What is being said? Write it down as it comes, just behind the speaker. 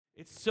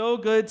It's so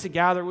good to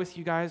gather with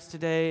you guys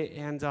today,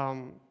 and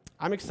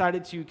I'm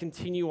excited to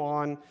continue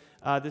on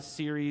this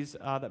series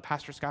that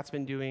Pastor Scott's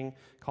been doing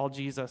called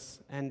Jesus.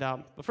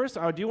 But first,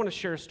 I do want to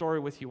share a story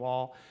with you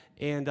all,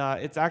 and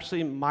it's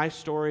actually my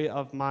story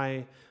of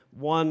my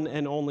one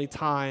and only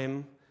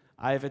time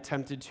I've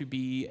attempted to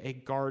be a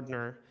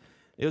gardener.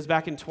 It was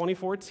back in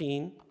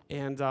 2014,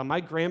 and my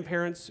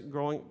grandparents,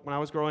 when I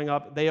was growing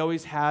up, they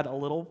always had a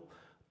little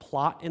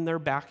plot in their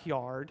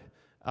backyard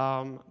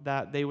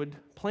that they would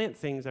plant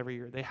things every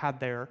year. They had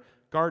their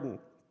garden.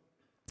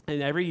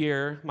 And every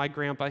year, my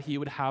grandpa, he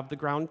would have the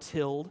ground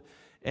tilled,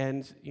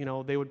 and,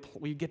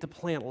 we'd get to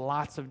plant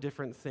lots of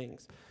different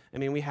things. I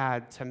mean, we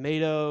had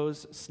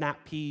tomatoes,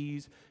 snap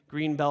peas,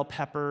 green bell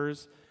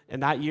peppers,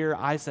 and that year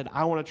I said,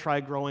 I want to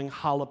try growing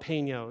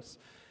jalapenos.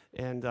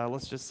 And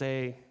let's just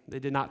say they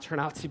did not turn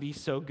out to be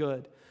so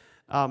good.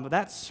 But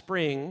that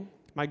spring,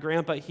 my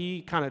grandpa,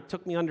 he kind of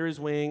took me under his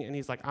wing, and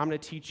he's like, I'm going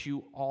to teach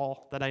you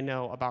all that I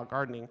know about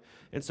gardening.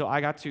 And so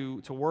I got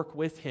to work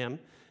with him,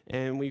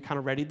 and we kind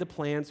of readied the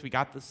plants. We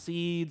got the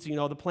seeds,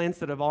 the plants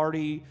that have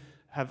already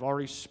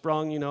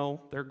sprung,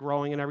 they're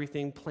growing and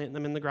everything, planting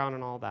them in the ground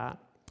and all that.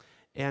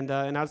 And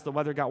as the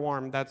weather got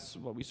warm, that's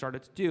what we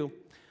started to do.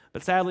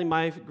 But sadly,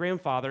 my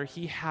grandfather,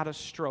 he had a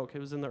stroke. It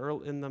was in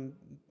the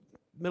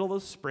middle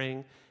of the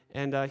spring,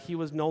 and he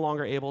was no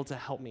longer able to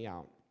help me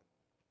out.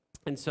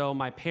 And so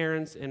my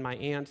parents and my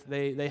aunt,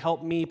 they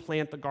helped me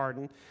plant the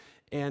garden.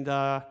 And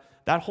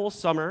that whole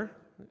summer,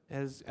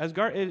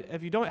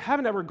 if you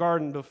haven't ever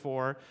gardened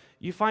before,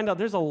 you find out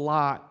there's a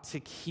lot to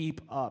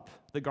keep up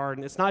the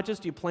garden. It's not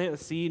just you plant a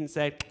seed and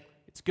say,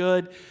 it's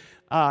good.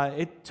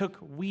 It took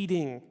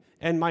weeding.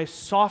 And my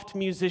soft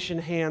musician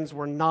hands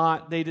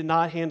they did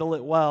not handle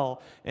it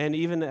well. And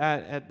even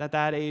at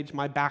that age,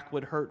 my back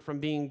would hurt from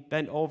being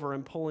bent over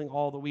and pulling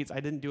all the weeds. I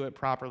didn't do it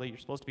properly. You're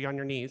supposed to be on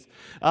your knees.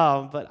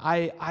 But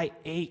I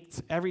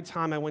ached every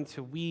time I went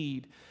to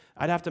weed.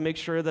 I'd have to make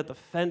sure that the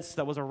fence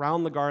that was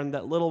around the garden,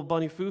 that little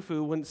bunny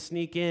foo-foo wouldn't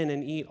sneak in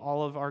and eat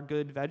all of our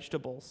good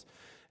vegetables.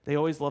 They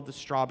always loved the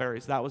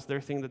strawberries. That was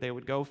their thing that they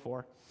would go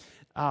for.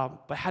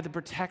 But I had to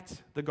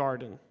protect the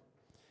garden.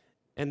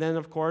 And then,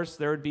 of course,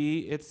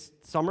 it's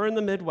summer in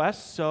the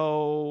Midwest,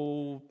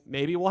 so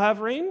maybe we'll have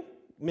rain,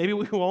 maybe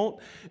we won't.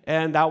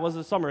 And that was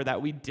a summer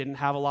that we didn't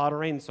have a lot of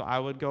rain, so I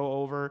would go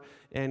over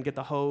and get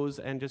the hose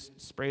and just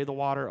spray the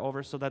water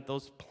over so that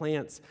those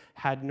plants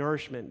had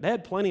nourishment. They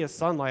had plenty of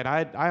sunlight.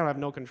 I don't have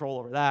no control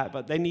over that,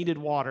 but they needed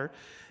water.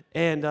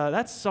 And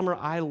that summer,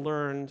 I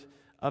learned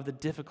of the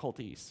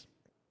difficulties.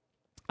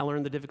 I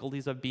learned the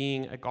difficulties of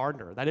being a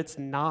gardener, that it's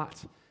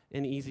not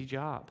an easy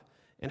job.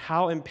 And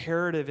how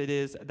imperative it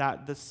is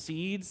that the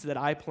seeds that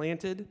I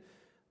planted,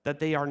 that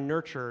they are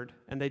nurtured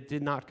and they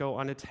did not go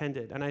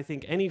unattended. And I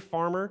think any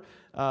farmer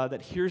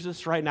that hears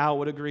this right now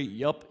would agree,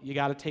 yup, you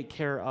got to take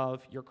care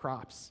of your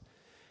crops.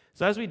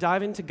 So as we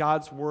dive into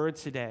God's word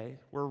today,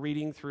 we're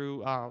reading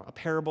through a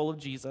parable of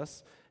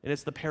Jesus, and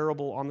it's the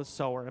parable on the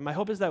sower. And my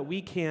hope is that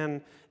we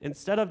can,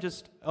 instead of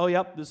just, oh,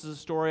 yep, this is a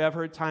story I've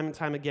heard time and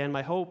time again,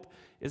 my hope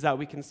is that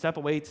we can step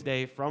away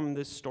today from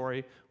this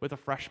story with a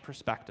fresh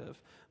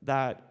perspective,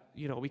 that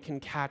we can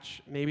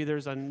catch, maybe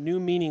there's a new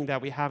meaning that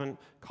we haven't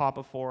caught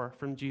before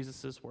from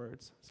Jesus'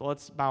 words. So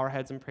let's bow our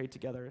heads and pray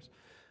together.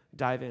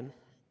 Dive in.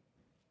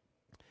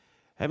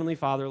 Heavenly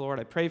Father, Lord,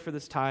 I pray for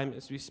this time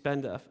as we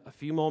spend a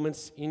few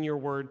moments in your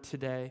word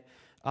today,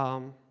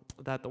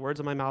 that the words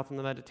of my mouth and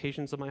the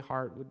meditations of my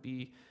heart would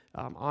be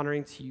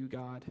honoring to you,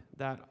 God,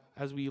 that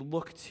as we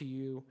look to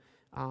you,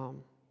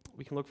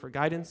 we can look for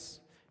guidance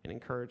and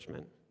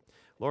encouragement.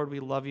 Lord, we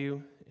love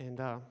you,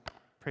 and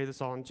pray this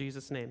all in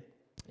Jesus' name.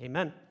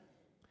 Amen.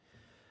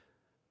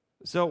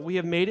 So we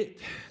have made it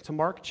to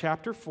Mark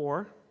chapter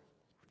 4,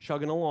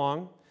 chugging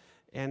along,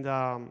 and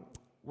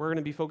we're going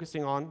to be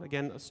focusing on,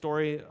 again, a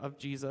story of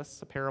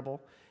Jesus, a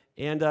parable.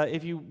 And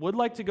if you would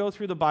like to go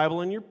through the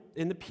Bible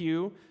in the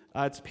pew,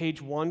 it's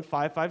page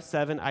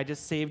 1557. I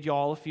just saved you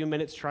all a few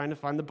minutes trying to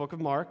find the book of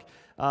Mark,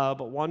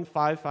 but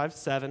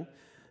 1557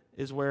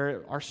 is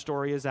where our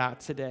story is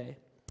at today.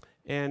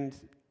 And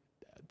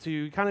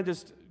to kind of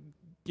just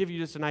give you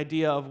just an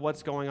idea of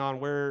what's going on,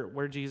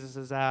 where Jesus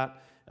is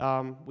at.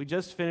 We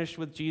just finished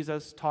with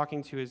Jesus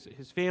talking to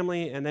his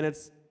family, and then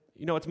it's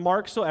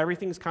Mark, so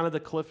everything's kind of the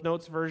Cliff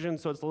Notes version,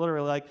 so it's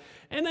literally like,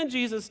 and then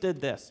Jesus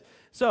did this.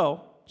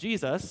 So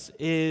Jesus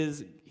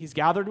he's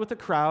gathered with a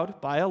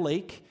crowd by a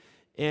lake,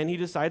 and he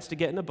decides to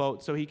get in a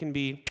boat so he can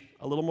be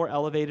a little more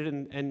elevated,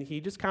 and he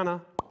just kind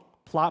of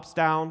plops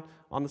down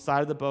on the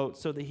side of the boat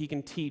so that he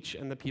can teach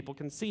and the people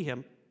can see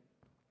him.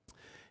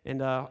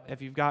 And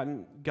if you've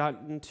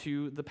gotten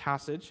to the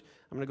passage,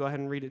 I'm going to go ahead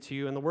and read it to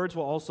you. And the words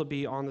will also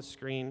be on the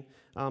screen,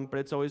 but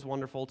it's always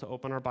wonderful to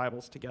open our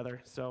Bibles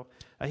together. So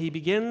he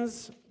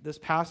begins this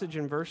passage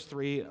in verse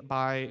 3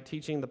 by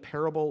teaching the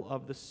parable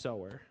of the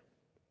sower.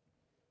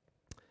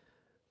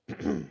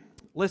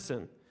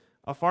 Listen,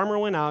 a farmer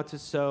went out to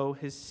sow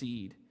his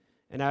seed,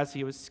 and as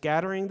he was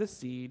scattering the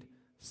seed,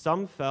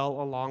 some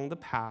fell along the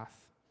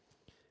path,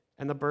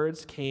 and the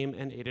birds came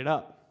and ate it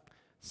up.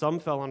 Some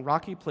fell on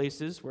rocky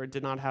places where it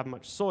did not have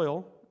much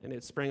soil, and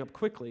it sprang up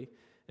quickly.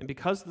 And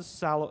because the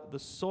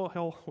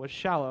soil was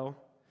shallow,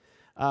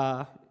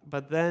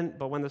 but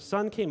when the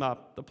sun came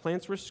up, the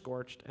plants were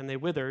scorched, and they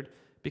withered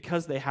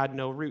because they had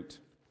no root.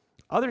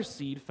 Other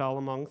seed fell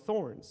among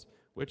thorns,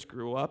 which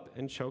grew up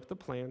and choked the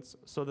plants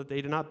so that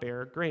they did not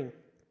bear grain.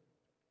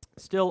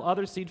 Still,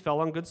 other seed fell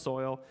on good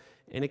soil,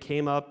 and it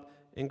came up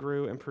and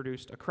grew and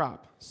produced a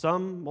crop,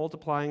 some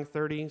multiplying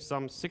 30,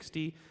 some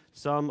 60,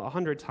 some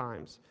 100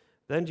 times.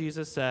 Then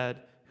Jesus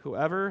said,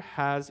 "Whoever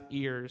has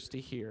ears to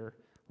hear,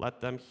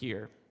 let them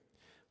hear."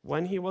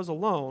 When he was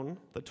alone,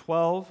 the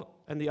 12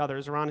 and the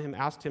others around him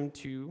asked him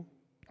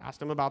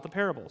about the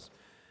parables.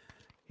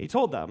 He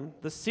told them,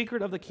 "The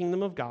secret of the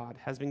kingdom of God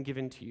has been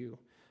given to you,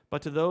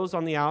 but to those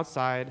on the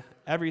outside,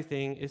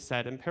 everything is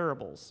said in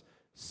parables,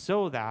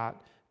 so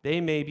that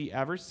they may be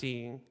ever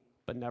seeing,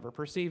 but never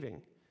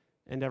perceiving,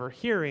 and ever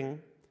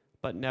hearing,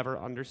 but never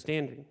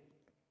understanding.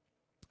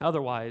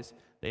 Otherwise,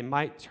 they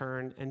might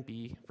turn and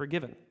be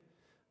forgiven."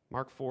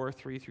 Mark 4,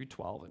 3 through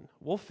 12. And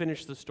we'll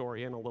finish the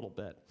story in a little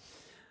bit.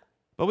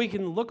 But we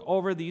can look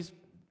over these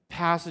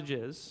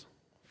passages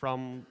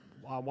from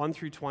 1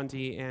 through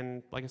 20,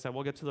 and like I said,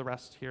 we'll get to the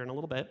rest here in a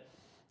little bit.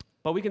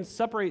 But we can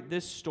separate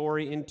this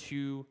story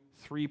into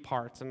 3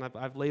 parts, and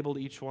I've labeled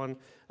each one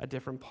a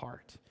different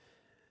part.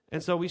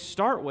 And so we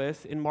start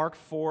with, in Mark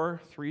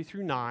 4, 3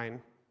 through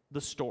 9,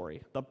 the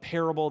story, the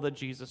parable that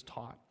Jesus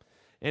taught.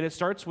 And it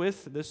starts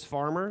with this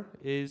farmer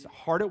is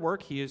hard at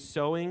work. He is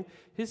sowing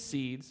his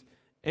seeds,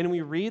 and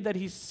we read that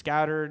he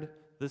scattered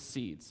the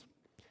seeds.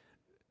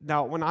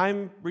 Now, when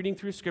I'm reading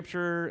through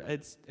Scripture,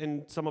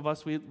 and some of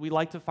us, we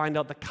like to find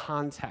out the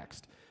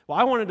context. Well,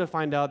 I wanted to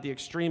find out the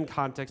extreme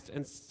context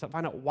and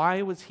find out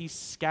why was he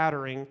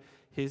scattering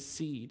his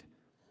seed.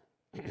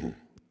 And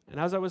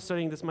as I was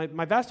studying this,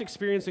 my vast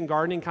experience in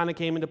gardening kind of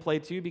came into play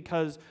too,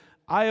 because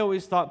I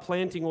always thought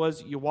planting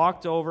was you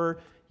walked over,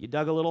 you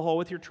dug a little hole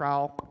with your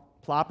trowel,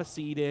 plop a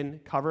seed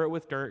in, cover it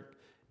with dirt,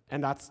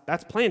 and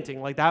that's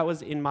planting. Like, that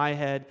was in my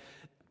head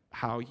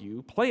how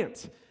you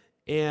plant.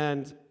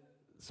 And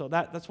so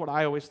that's what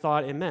I always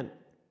thought it meant.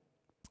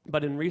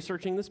 But in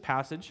researching this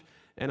passage,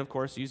 and of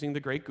course using the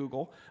great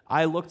Google,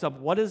 I looked up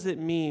what does it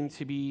mean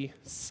to be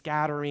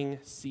scattering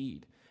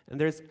seed. And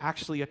there's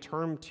actually a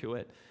term to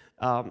it.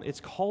 It's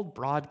called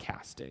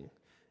broadcasting.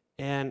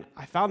 And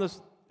I found this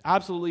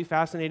absolutely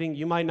fascinating.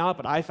 You might not,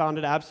 but I found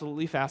it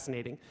absolutely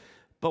fascinating.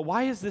 But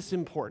why is this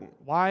important?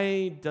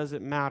 Why does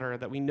it matter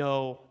that we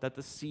know that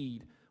the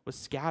seed was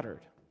scattered?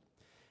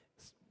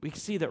 We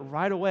see that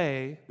right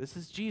away, this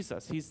is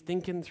Jesus. He's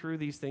thinking through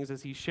these things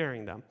as he's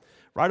sharing them.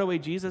 Right away,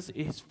 Jesus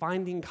is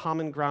finding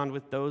common ground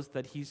with those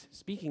that he's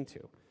speaking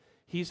to.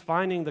 He's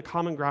finding the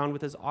common ground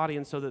with his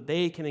audience so that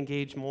they can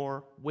engage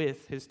more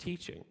with his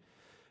teaching.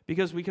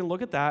 Because we can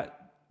look at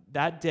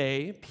that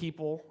day,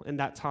 people in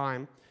that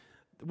time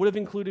would have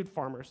included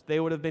farmers. They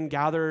would have been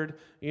gathered,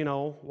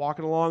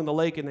 walking along the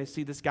lake, and they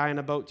see this guy in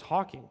a boat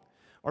talking.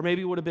 Or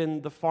maybe it would have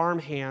been the farm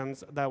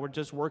hands that were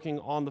just working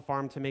on the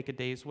farm to make a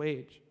day's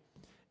wage.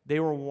 They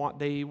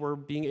were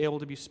being able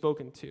to be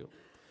spoken to.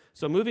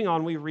 So moving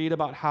on, we read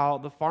about how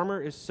the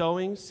farmer is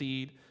sowing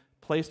seed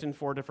placed in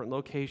 4 different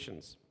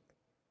locations.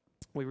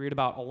 We read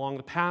about along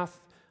the path,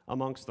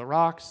 amongst the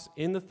rocks,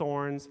 in the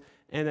thorns,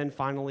 and then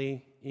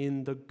finally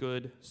in the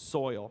good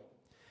soil.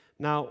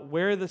 Now,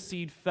 where the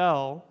seed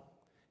fell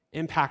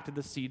impacted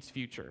the seed's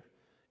future.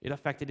 It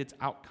affected its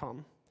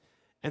outcome.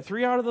 And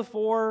 3 out of the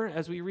 4,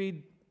 as we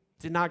read,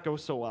 did not go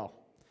so well.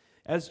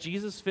 As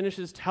Jesus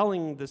finishes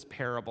telling this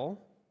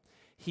parable,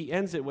 he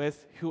ends it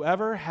with,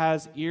 "Whoever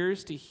has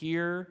ears to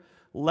hear,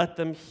 let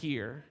them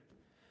hear."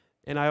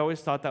 And I always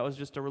thought that was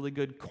just a really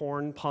good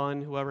corn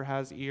pun, whoever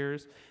has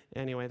ears.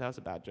 Anyway, that was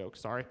a bad joke,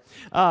 sorry.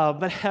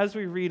 But as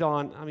we read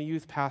on, I'm a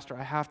youth pastor,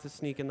 I have to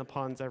sneak in the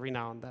puns every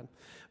now and then.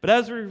 But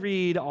as we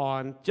read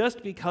on,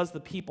 just because the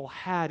people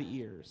had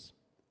ears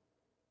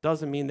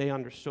doesn't mean they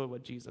understood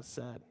what Jesus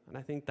said. And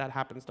I think that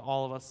happens to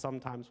all of us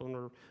sometimes when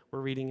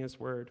we're reading his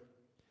word.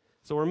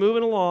 So we're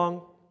moving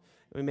along.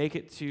 We make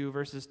it to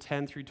verses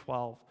 10 through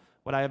 12,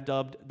 what I have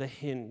dubbed the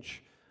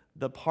hinge,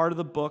 the part of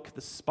the book,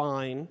 the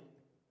spine,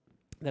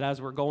 that as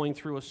we're going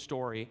through a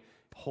story,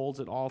 holds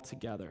it all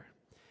together.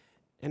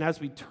 And as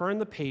we turn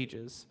the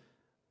pages,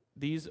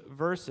 these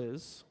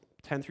verses,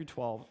 10 through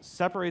 12,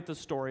 separate the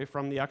story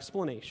from the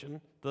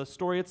explanation, the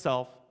story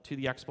itself to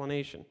the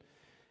explanation.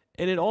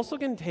 And it also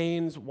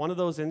contains one of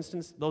those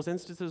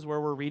instances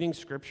where we're reading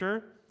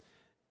Scripture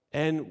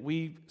and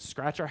we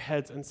scratch our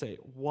heads and say,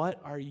 "What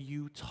are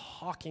you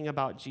talking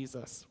about,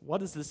 Jesus? What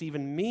does this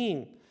even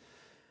mean?"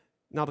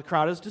 Now the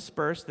crowd is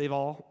dispersed. They've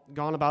all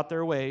gone about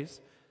their ways.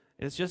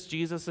 It's just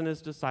Jesus and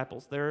his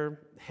disciples. They're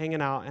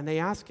hanging out, and they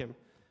ask him,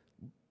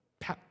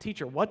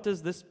 "Teacher, what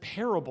does this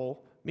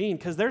parable mean?"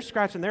 Because they're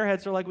scratching their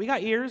heads. They're like, "We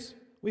got ears.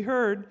 We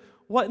heard.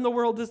 What in the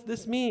world does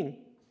this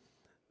mean?"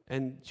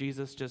 And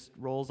Jesus just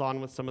rolls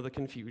on with some of the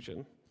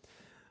confusion.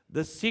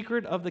 "The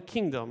secret of the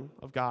kingdom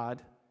of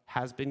God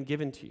has been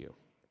given to you."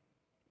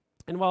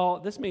 And while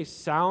this may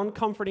sound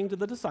comforting to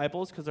the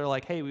disciples, because they're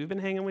like, "Hey, we've been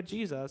hanging with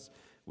Jesus.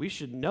 We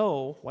should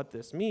know what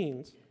this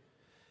means."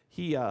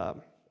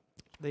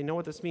 They know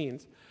what this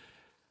means.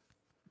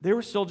 They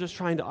were still just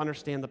trying to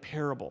understand the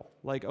parable.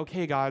 Like,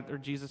 okay, God or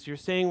Jesus, you're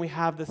saying we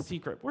have the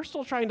secret. We're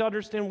still trying to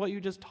understand what you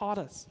just taught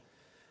us.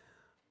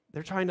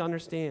 They're trying to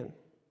understand.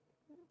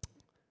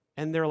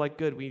 And they're like,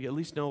 good, we at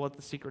least know what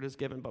the secret is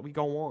given, but we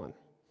go on.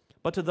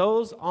 But to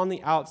those on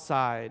the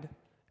outside,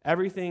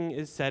 everything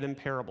is said in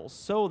parables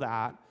so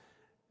that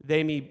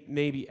they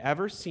may be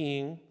ever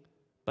seeing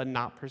but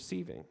not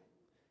perceiving,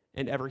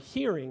 and ever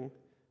hearing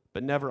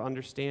but never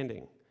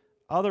understanding.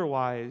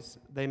 Otherwise,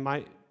 they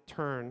might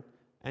turn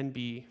and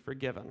be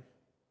forgiven.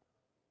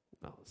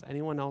 Well, is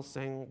anyone else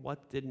saying,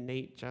 what did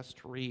Nate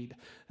just read?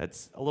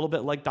 That's a little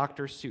bit like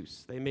Dr.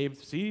 Seuss. They may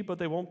see, but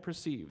they won't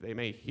perceive. They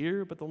may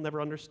hear, but they'll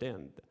never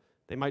understand.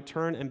 They might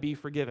turn and be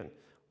forgiven.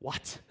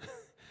 What?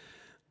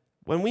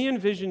 When we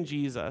envision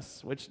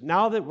Jesus, which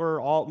now that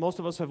most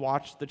of us have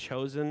watched The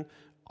Chosen,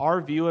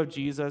 our view of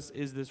Jesus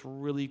is this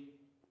really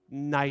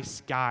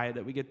nice guy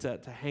that we get to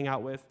hang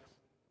out with.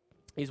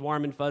 He's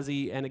warm and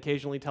fuzzy and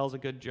occasionally tells a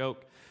good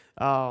joke.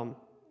 And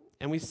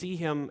we see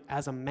him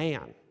as a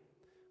man.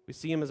 We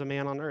see him as a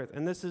man on earth.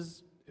 And this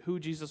is who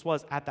Jesus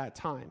was at that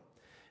time.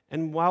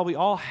 And while we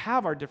all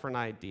have our different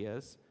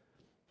ideas,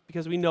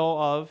 because we know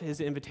of his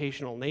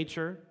invitational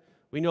nature,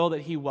 we know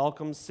that he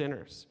welcomes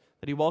sinners,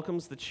 that he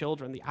welcomes the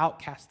children, the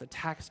outcasts, the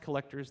tax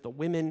collectors, the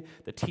women,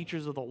 the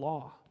teachers of the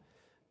law.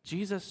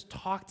 Jesus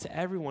talked to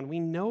everyone. We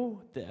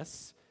know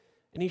this,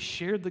 and he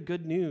shared the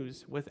good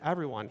news with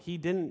everyone. He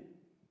didn't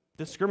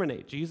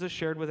discriminate. Jesus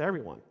shared with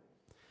everyone.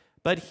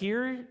 But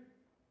here,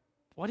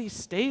 what he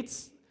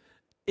states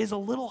is a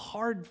little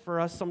hard for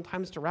us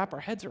sometimes to wrap our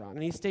heads around.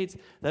 And he states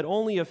that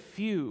only a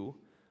few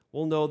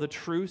will know the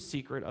true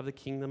secret of the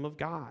kingdom of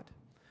God.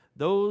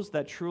 Those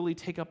that truly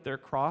take up their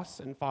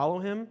cross and follow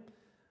him,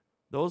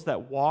 those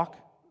that walk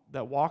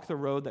the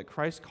road that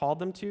Christ called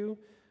them to,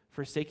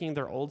 forsaking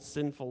their old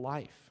sinful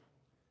life.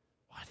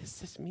 What does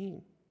this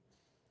mean?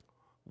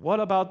 What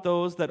about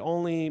those that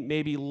only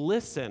maybe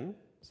listen?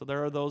 So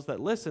there are those that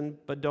listen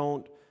but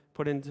don't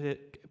put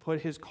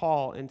his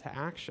call into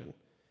action.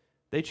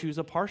 They choose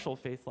a partial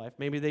faith life.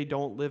 Maybe they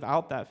don't live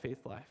out that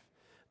faith life.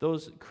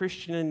 Those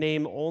Christian in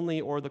name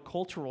only or the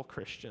cultural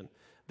Christian,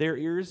 their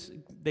ears,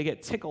 they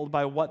get tickled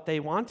by what they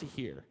want to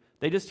hear.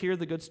 They just hear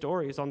the good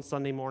stories on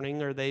Sunday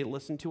morning, or they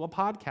listen to a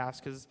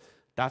podcast because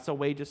that's a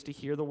way just to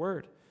hear the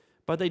word.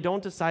 But they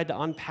don't decide to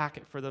unpack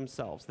it for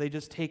themselves. They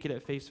just take it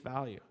at face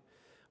value.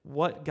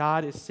 What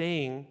God is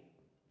saying,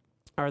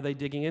 are they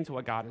digging into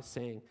what God is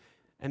saying?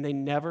 And they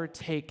never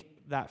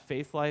take that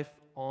faith life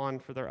on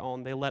for their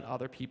own. They let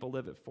other people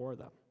live it for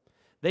them.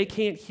 They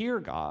can't hear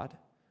God,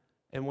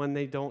 and when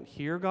they don't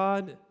hear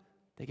God,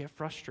 they get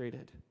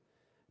frustrated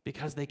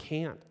because they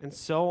can't. And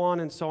so on,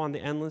 the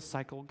endless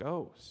cycle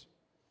goes.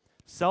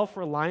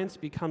 Self-reliance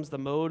becomes the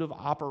mode of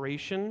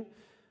operation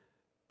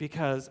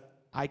because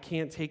I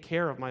can't take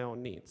care of my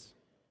own needs.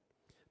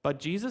 But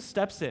Jesus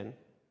steps in,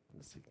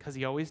 because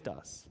he always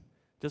does,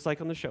 just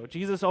like on the show.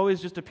 Jesus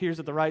always just appears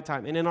at the right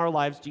time. And in our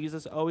lives,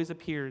 Jesus always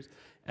appears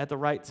at the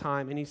right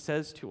time. And he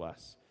says to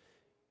us,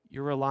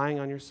 you're relying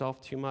on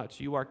yourself too much.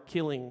 You are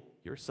killing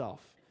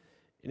yourself.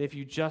 And if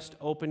you just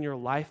open your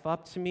life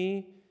up to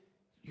me,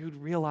 you'd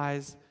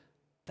realize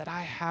that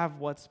I have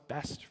what's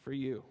best for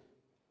you.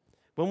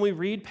 When we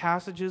read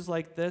passages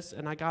like this,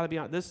 and I got to be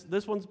honest,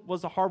 this one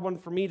was a hard one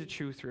for me to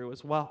chew through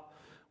as well.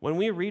 When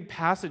we read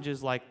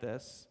passages like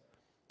this,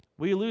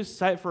 we lose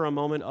sight for a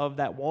moment of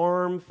that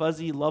warm,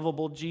 fuzzy,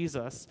 lovable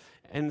Jesus.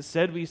 And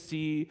instead, we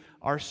see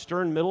our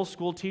stern middle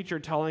school teacher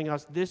telling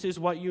us, this is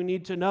what you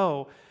need to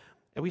know.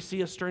 And we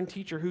see a stern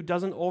teacher who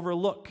doesn't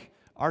overlook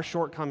our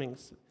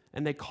shortcomings.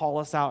 And they call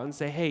us out and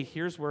say, hey,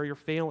 here's where you're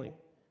failing.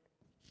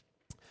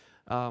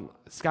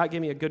 Scott gave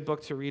me a good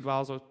book to read while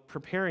I was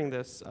preparing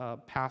this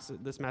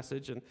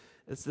message. And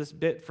it's this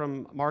bit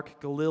from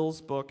Mark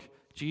Galil's book,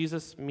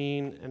 Jesus,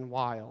 Mean and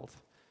Wild.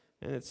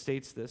 And it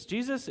states this: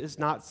 Jesus is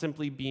not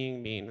simply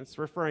being mean. It's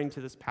referring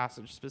to this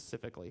passage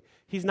specifically.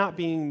 He's not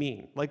being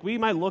mean. Like, we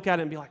might look at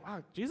it and be like,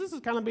 wow, Jesus is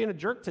kind of being a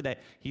jerk today.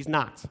 He's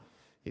not.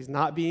 He's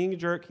not being a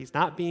jerk. He's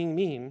not being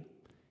mean.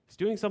 He's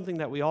doing something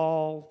that we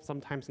all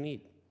sometimes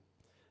need.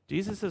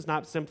 Jesus is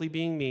not simply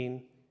being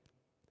mean.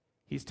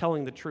 He's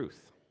telling the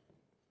truth.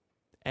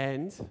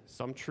 And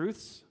some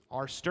truths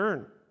are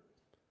stern.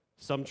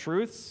 Some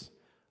truths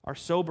are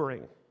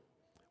sobering.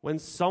 When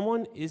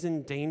someone is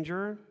in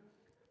danger,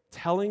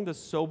 telling the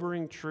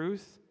sobering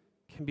truth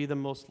can be the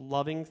most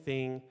loving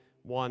thing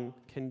one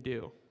can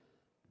do.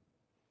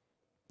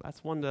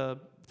 That's one to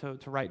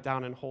write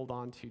down and hold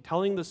on to.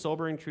 Telling the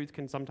sobering truth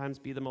can sometimes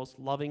be the most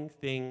loving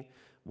thing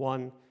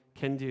one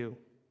can do.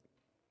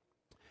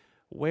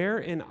 Where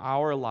in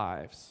our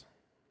lives,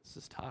 this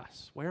is to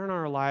us, where in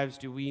our lives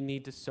do we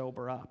need to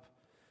sober up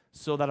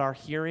so that our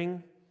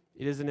hearing,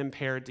 it isn't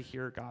impaired to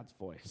hear God's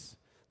voice,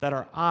 that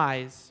our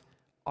eyes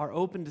are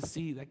open to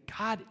see that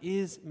God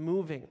is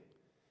moving?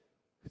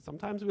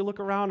 Sometimes we look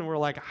around and we're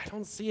like, I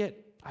don't see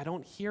it. I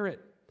don't hear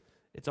it.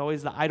 It's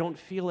always the I don't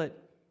feel it.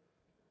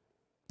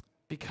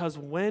 Because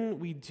when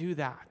we do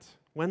that,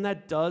 when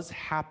that does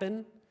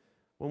happen,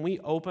 when we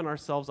open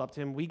ourselves up to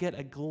him, we get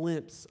a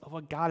glimpse of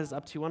what God is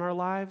up to in our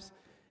lives.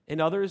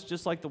 And others,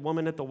 just like the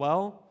woman at the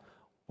well,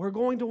 we're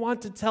going to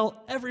want to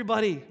tell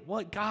everybody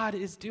what God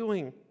is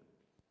doing.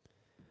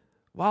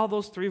 While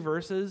those 3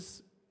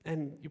 verses,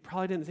 and you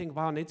probably didn't think,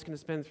 wow, Nate's going to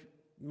spend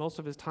most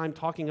of his time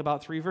talking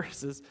about 3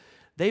 verses,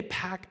 they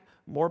pack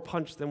more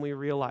punch than we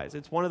realize.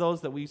 It's one of those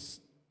that we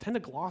tend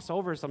to gloss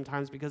over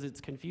sometimes because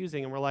it's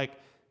confusing, and we're like,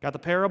 got the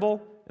parable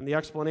and the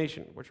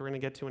explanation, which we're going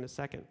to get to in a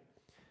second.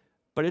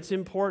 But it's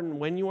important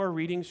when you are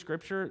reading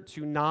Scripture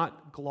to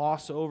not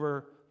gloss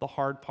over the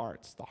hard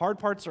parts. The hard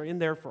parts are in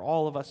there for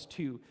all of us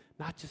too,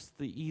 not just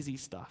the easy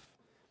stuff.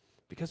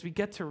 Because we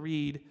get to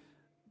read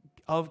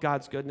of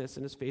God's goodness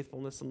and his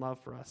faithfulness and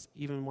love for us,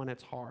 even when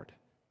it's hard,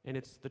 and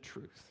it's the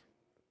truth.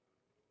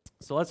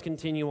 So let's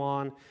continue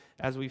on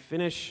as we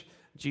finish.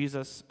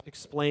 Jesus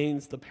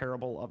explains the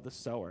parable of the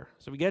sower.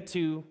 So we get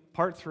to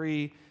part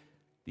 3,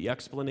 the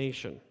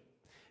explanation.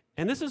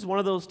 And this is one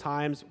of those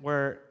times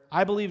where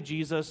I believe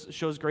Jesus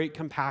shows great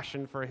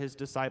compassion for his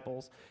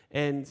disciples.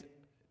 And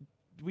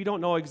we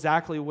don't know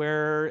exactly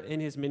where in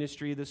his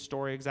ministry this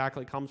story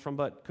exactly comes from,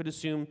 but could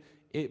assume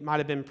it might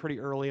have been pretty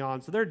early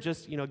on. So they're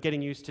just,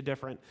 getting used to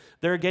different.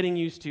 They're getting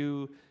used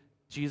to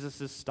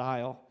Jesus'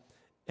 style.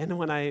 And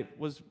when I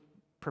was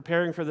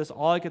preparing for this,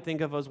 all I could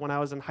think of was when I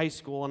was in high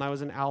school and I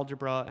was in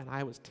algebra, and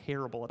I was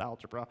terrible at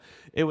algebra.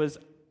 It was,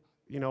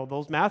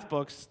 those math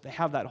books, they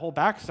have that whole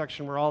back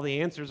section where all the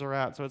answers are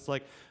at. So it's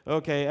like,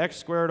 okay, x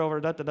squared over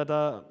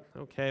da-da-da-da.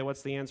 Okay,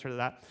 what's the answer to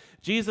that?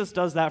 Jesus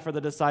does that for the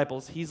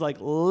disciples. He's like,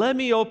 let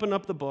me open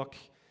up the book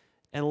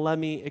and let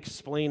me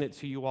explain it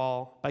to you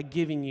all by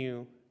giving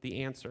you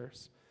the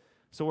answers.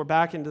 So we're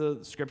back into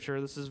the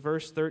Scripture. This is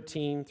verse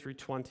 13 through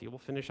 20. We'll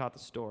finish out the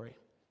story.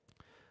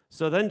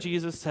 So then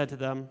Jesus said to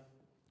them,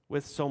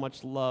 with so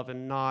much love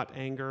and not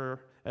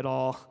anger at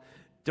all,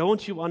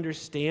 don't you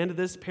understand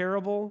this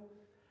parable?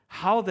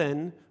 How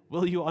then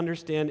will you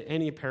understand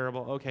any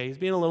parable? Okay, he's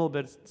being a little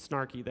bit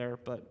snarky there,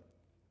 but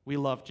we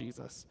love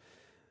Jesus.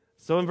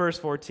 So in verse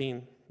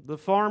 14, the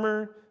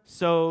farmer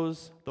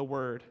sows the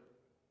word.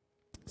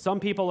 Some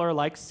people are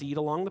like seed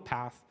along the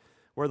path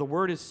where the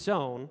word is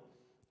sown.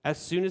 As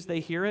soon as they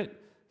hear it,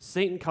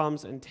 Satan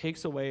comes and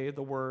takes away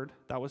the word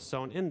that was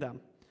sown in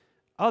them.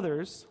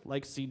 Others,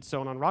 like seed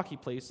sown on rocky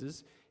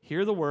places,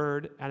 hear the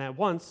word and at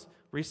once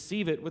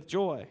receive it with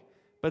joy.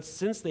 But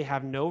since they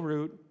have no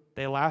root,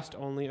 they last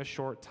only a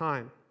short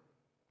time.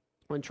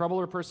 When trouble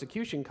or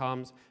persecution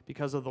comes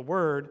because of the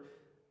word,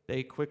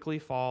 they quickly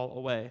fall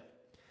away.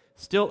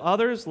 Still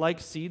others, like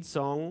seed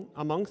sown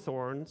among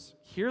thorns,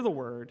 hear the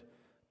word,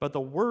 but the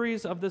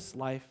worries of this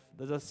life,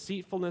 the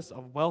deceitfulness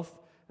of wealth,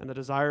 and the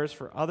desires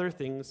for other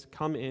things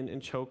come in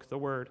and choke the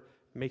word,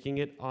 making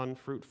it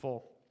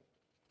unfruitful.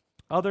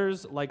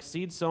 Others, like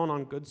seed sown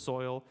on good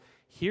soil,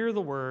 hear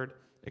the word,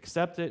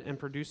 accept it, and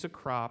produce a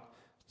crop,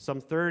 some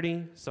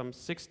 30, some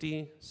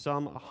 60,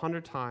 some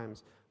 100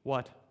 times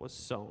what was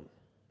sown.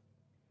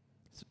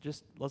 So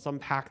just let's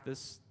unpack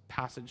this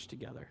passage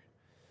together.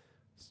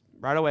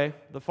 Right away,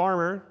 the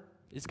farmer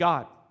is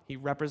God. He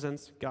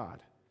represents God.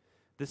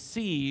 The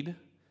seed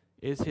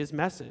is his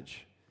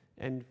message.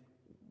 And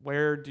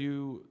where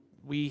do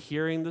we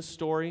hearing the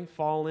story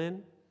fall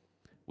in?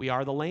 We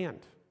are the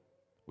land.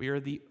 We are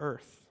the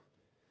earth.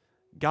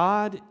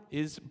 God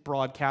is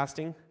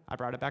broadcasting. I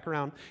brought it back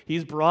around.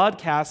 He's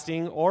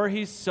broadcasting, or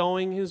he's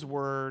sowing his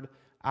word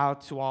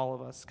out to all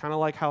of us. Kind of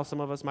like how some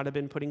of us might have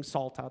been putting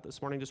salt out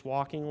this morning, just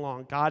walking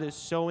along. God is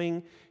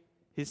sowing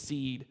his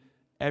seed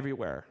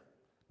everywhere,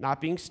 not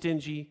being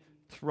stingy,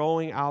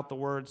 throwing out the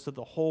word so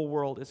the whole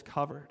world is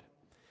covered.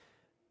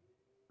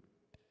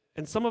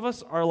 And some of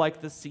us are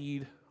like the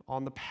seed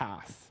on the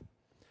path.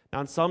 Now,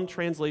 in some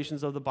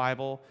translations of the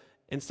Bible,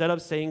 instead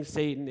of saying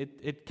Satan,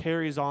 it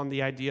carries on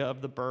the idea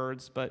of the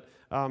birds, but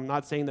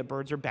not saying that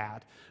birds are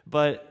bad.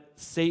 But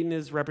Satan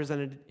is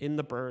represented in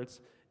the birds,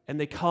 and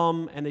they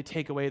come and they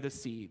take away the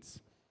seeds.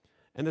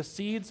 And the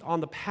seeds on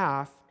the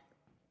path,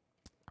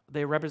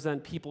 they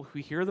represent people who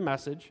hear the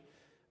message,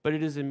 but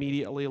it is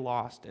immediately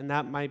lost. And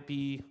that might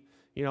be,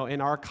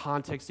 in our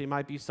context, it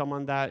might be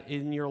someone that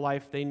in your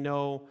life they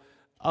know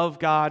of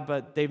God,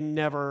 but they've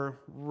never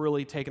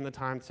really taken the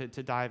time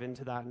to dive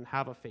into that and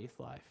have a faith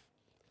life.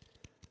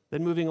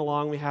 Then moving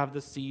along, we have the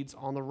seeds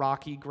on the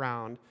rocky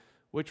ground,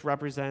 which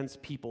represents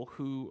people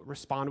who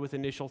respond with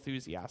initial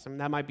enthusiasm.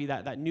 That might be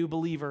that new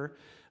believer,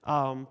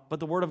 but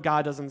the word of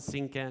God doesn't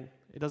sink in.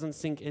 It doesn't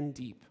sink in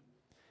deep.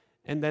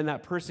 And then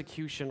that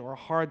persecution or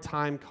hard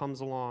time comes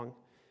along,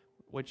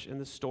 which in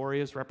the story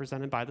is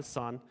represented by the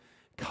son,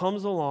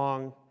 comes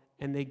along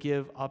and they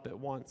give up at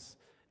once.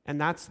 And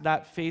that's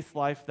that faith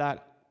life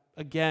that,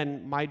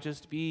 again, might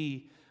just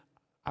be,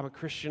 I'm a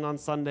Christian on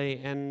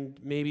Sunday and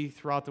maybe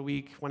throughout the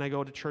week when I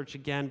go to church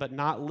again, but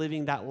not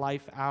living that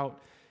life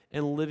out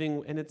and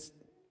living, and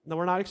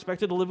we're not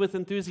expected to live with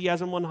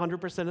enthusiasm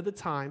 100% of the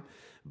time,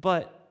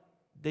 but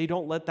they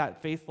don't let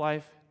that faith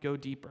life go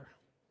deeper.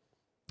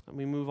 And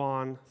we move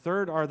on.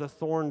 Third are the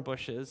thorn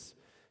bushes,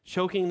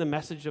 choking the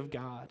message of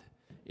God.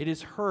 It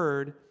is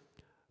heard,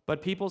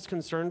 But people's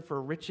concern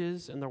for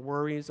riches and their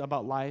worries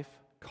about life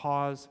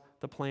cause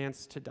the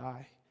plants to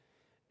die.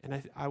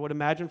 And I would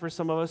imagine for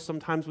some of us,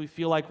 sometimes we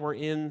feel like we're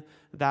in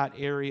that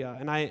area.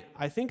 And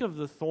I think of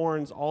the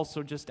thorns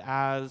also just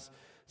as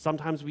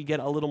sometimes we get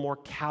a little more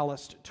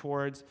calloused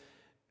towards,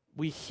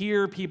 we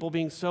hear people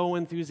being so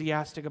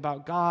enthusiastic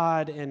about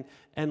God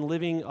and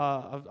living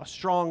a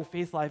strong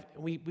faith life,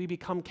 and we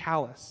become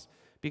callous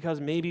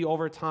because maybe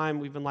over time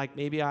we've been like,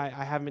 maybe I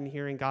haven't been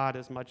hearing God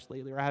as much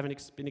lately, or I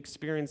haven't been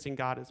experiencing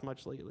God as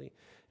much lately.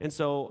 And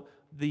so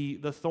the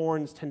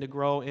thorns tend to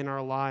grow in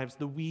our lives.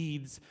 The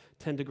weeds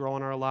tend to grow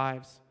in our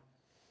lives.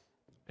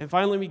 And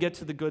finally, we get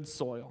to the good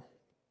soil.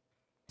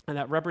 And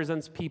that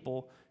represents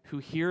people who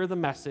hear the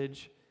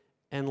message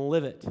and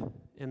live it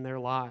in their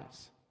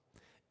lives.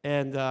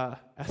 And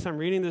as I'm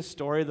reading this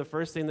story, the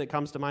first thing that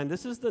comes to mind,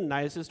 this is the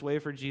nicest way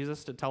for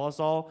Jesus to tell us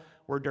all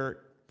we're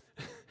dirt.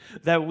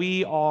 That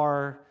we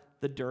are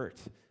the dirt.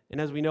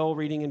 And as we know,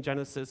 reading in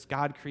Genesis,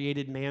 God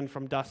created man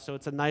from dust. So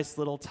it's a nice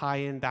little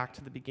tie-in back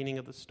to the beginning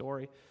of the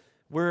story.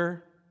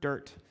 We're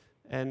dirt,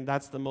 and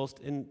that's the most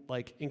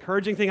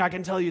encouraging thing I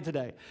can tell you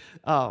today.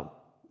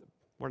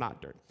 We're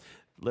not dirt,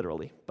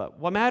 literally. But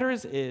what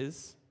matters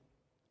is,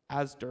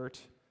 as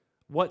dirt,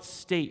 what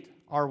state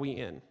are we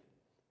in?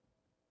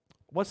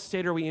 What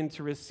state are we in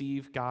to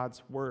receive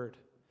God's word?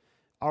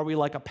 Are we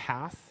like a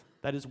path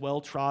that is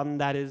well-trodden,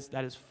 that is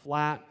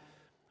flat,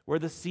 where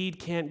the seed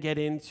can't get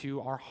into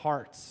our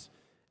hearts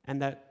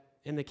and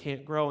they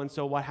can't grow? And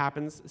so what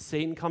happens?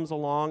 Satan comes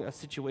along, a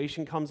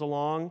situation comes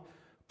along,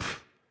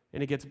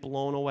 and it gets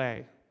blown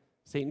away.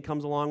 Satan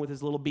comes along with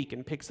his little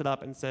beacon, picks it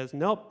up and says,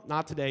 nope,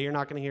 not today. You're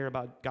not going to hear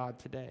about God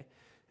today.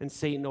 And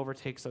Satan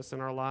overtakes us in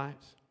our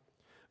lives.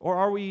 Or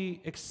are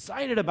we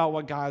excited about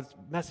what God's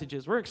message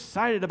is? We're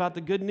excited about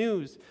the good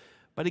news.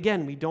 But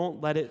again, we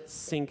don't let it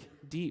sink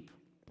deep.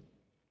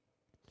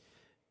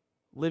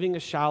 Living a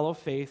shallow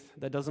faith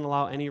that doesn't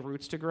allow any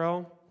roots to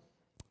grow,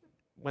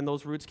 when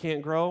those roots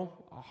can't grow,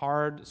 a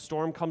hard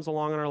storm comes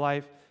along in our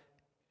life,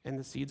 and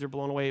the seeds are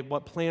blown away.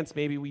 What plants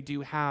maybe we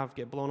do have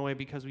get blown away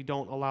because we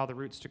don't allow the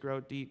roots to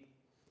grow deep.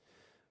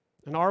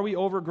 And are we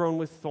overgrown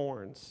with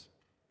thorns?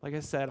 Like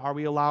I said, are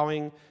we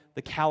allowing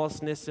the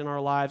callousness in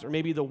our lives, or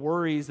maybe the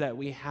worries that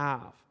we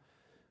have?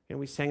 And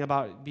we sang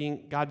about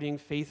God being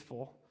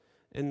faithful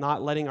and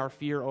not letting our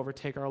fear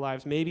overtake our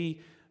lives.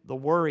 Maybe the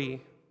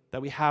worry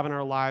that we have in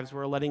our lives,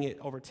 we're letting it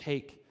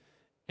overtake,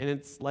 and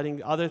it's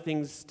letting other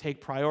things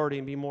take priority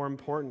and be more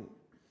important.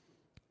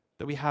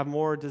 That we have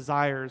more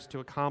desires to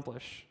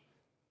accomplish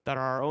that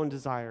are our own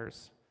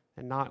desires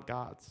and not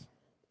God's.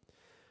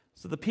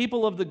 So the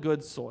people of the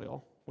good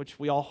soil, which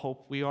we all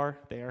hope we are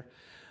there,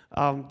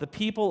 the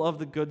people of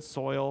the good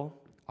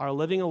soil are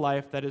living a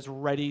life that is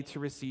ready to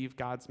receive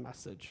God's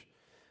message.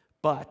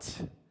 But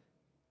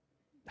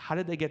how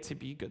did they get to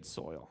be good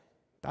soil?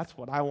 That's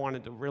what I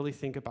wanted to really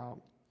think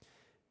about.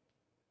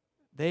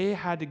 They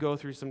had to go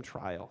through some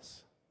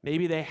trials.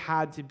 Maybe they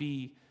had to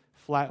be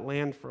flat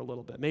land for a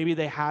little bit. Maybe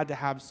they had to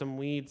have some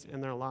weeds in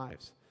their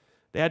lives.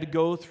 They had to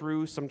go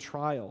through some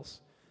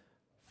trials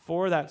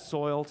for that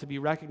soil to be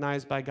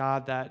recognized by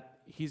God that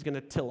He's going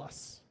to till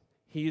us.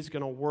 He's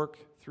going to work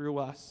through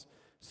us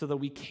so that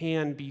we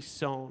can be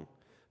sown,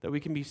 that we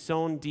can be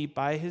sown deep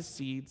by His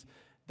seeds,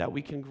 that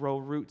we can grow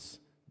roots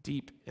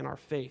deep in our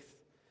faith.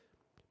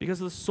 Because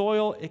the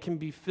soil, it can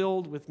be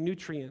filled with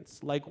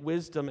nutrients like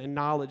wisdom and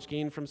knowledge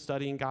gained from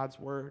studying God's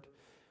Word.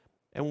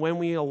 And when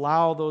we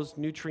allow those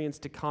nutrients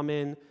to come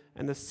in,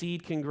 and the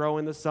seed can grow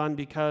in the sun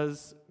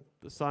because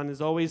the sun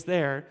is always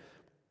there,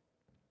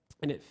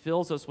 and it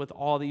fills us with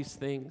all these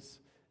things.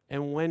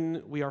 And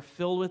when we are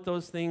filled with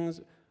those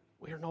things,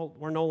 it's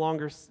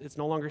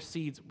no longer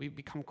seeds. We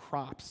become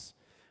crops,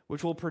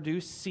 which will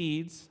produce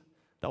seeds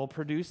that will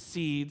produce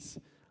seeds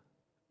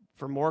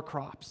for more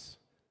crops.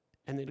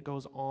 And it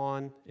goes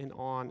on and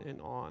on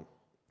and on.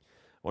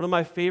 One of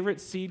my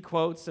favorite seed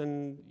quotes,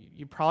 and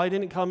you probably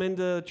didn't come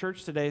into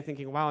church today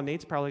thinking, wow,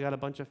 Nate's probably got a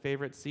bunch of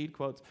favorite seed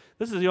quotes.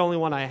 This is the only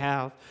one I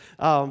have.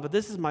 But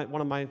this is one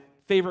of my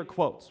favorite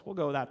quotes. We'll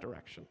go that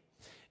direction.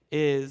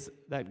 Is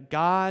that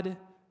God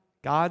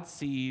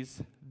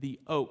sees the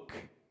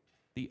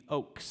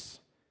oaks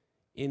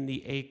in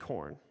the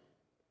acorn.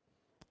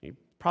 You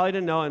probably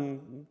didn't know,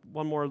 and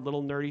one more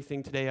little nerdy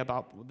thing today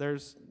about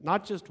there's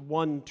not just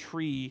one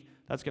tree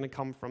that's going to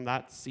come from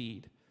that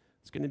seed.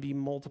 It's going to be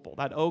multiple.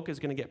 That oak is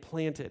going to get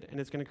planted, and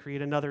it's going to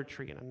create another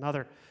tree and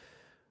another.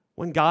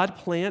 When God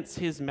plants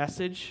His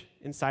message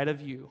inside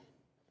of you,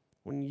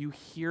 when you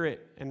hear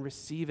it and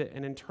receive it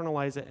and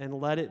internalize it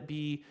and let it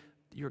be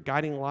your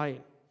guiding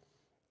light,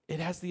 it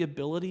has the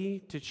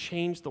ability to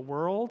change the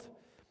world.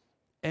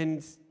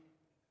 And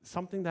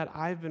something that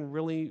I've been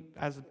really,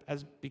 as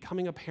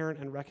becoming a parent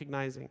and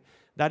recognizing,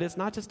 that it's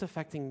not just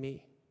affecting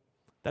me,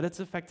 that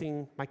it's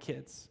affecting my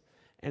kids,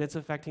 and it's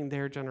affecting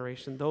their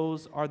generation.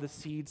 Those are the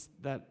seeds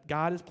that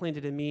God has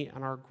planted in me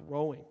and are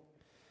growing.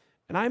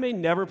 And I may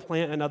never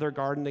plant another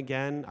garden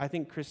again. I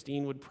think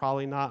Christine would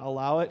probably not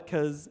allow it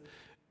because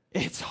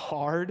it's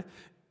hard.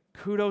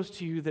 kudos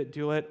to you that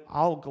do it.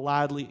 I'll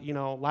gladly,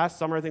 last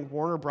summer I think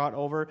Warner brought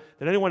over,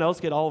 did anyone else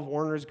get all of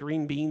Warner's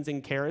green beans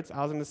and carrots?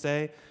 I was going to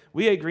say,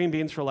 we ate green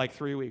beans for like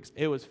 3 weeks.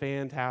 It was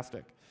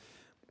fantastic.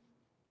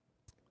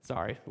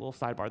 Sorry, a little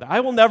sidebar there. I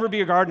will never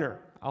be a gardener.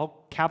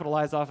 I'll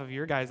capitalize off of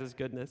your guys'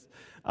 goodness.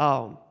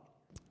 But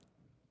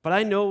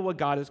I know what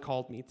God has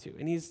called me to,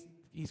 and He's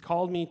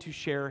called me to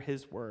share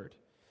His word,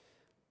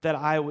 that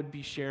I would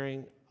be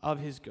sharing of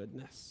His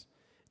goodness.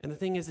 And the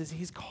thing is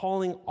He's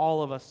calling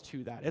all of us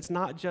to that. It's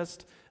not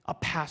just a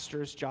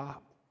pastor's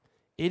job.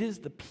 It is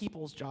the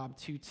people's job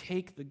to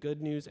take the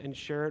good news and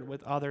share it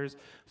with others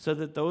so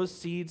that those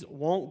seeds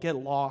won't get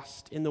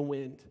lost in the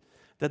wind,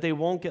 that they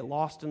won't get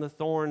lost in the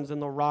thorns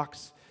and the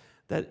rocks,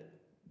 that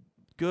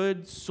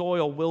good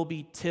soil will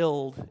be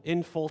tilled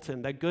in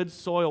Fulton, that good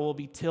soil will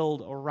be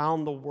tilled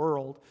around the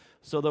world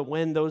so that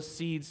when those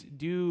seeds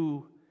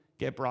do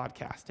get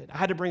broadcasted. I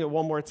had to bring it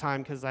one more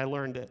time because I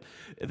learned it.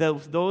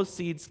 Those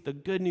seeds, the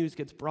good news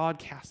gets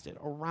broadcasted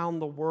around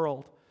the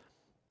world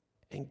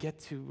and get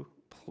to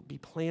be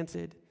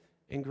planted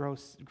and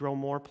grow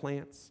more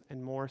plants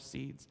and more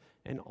seeds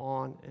and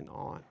on and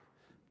on.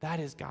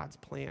 That is God's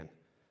plan.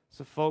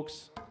 So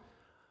folks,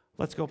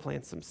 let's go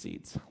plant some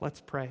seeds.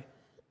 Let's pray.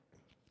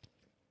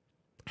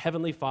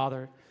 Heavenly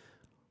Father,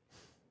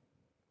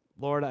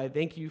 Lord, I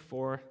thank you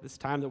for this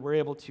time that we're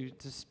able to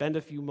spend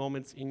a few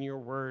moments in your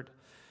word.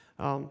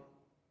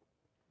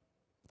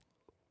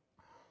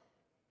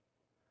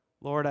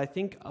 Lord, I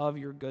think of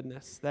your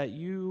goodness, that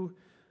you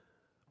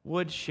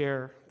would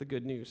share the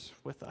good news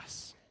with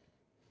us.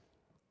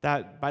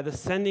 That by the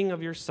sending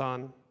of your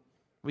Son,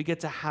 we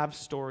get to have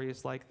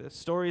stories like this,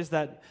 stories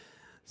that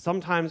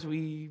sometimes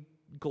we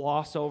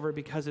gloss over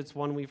because it's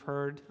one we've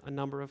heard a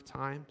number of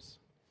times.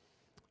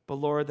 But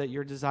Lord, that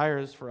your desire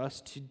is for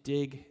us to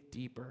dig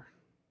deeper.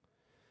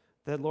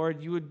 That,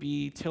 Lord, you would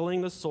be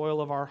tilling the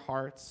soil of our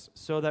hearts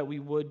so that we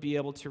would be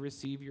able to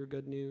receive your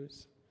good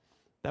news,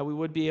 that we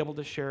would be able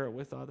to share it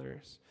with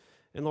others.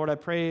 And Lord, I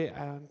pray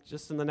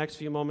just in the next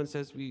few moments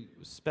as we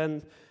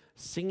spend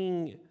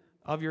singing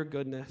of your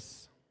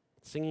goodness,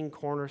 singing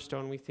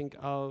Cornerstone, we think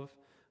of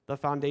the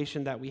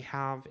foundation that we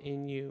have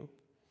in you,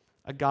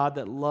 a God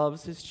that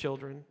loves his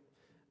children,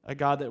 a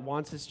God that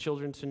wants his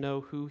children to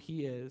know who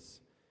he is,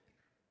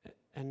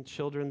 and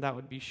children that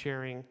would be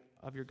sharing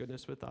of your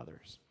goodness with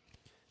others.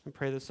 And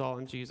pray this all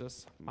in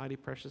Jesus' mighty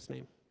precious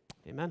name.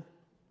 Amen.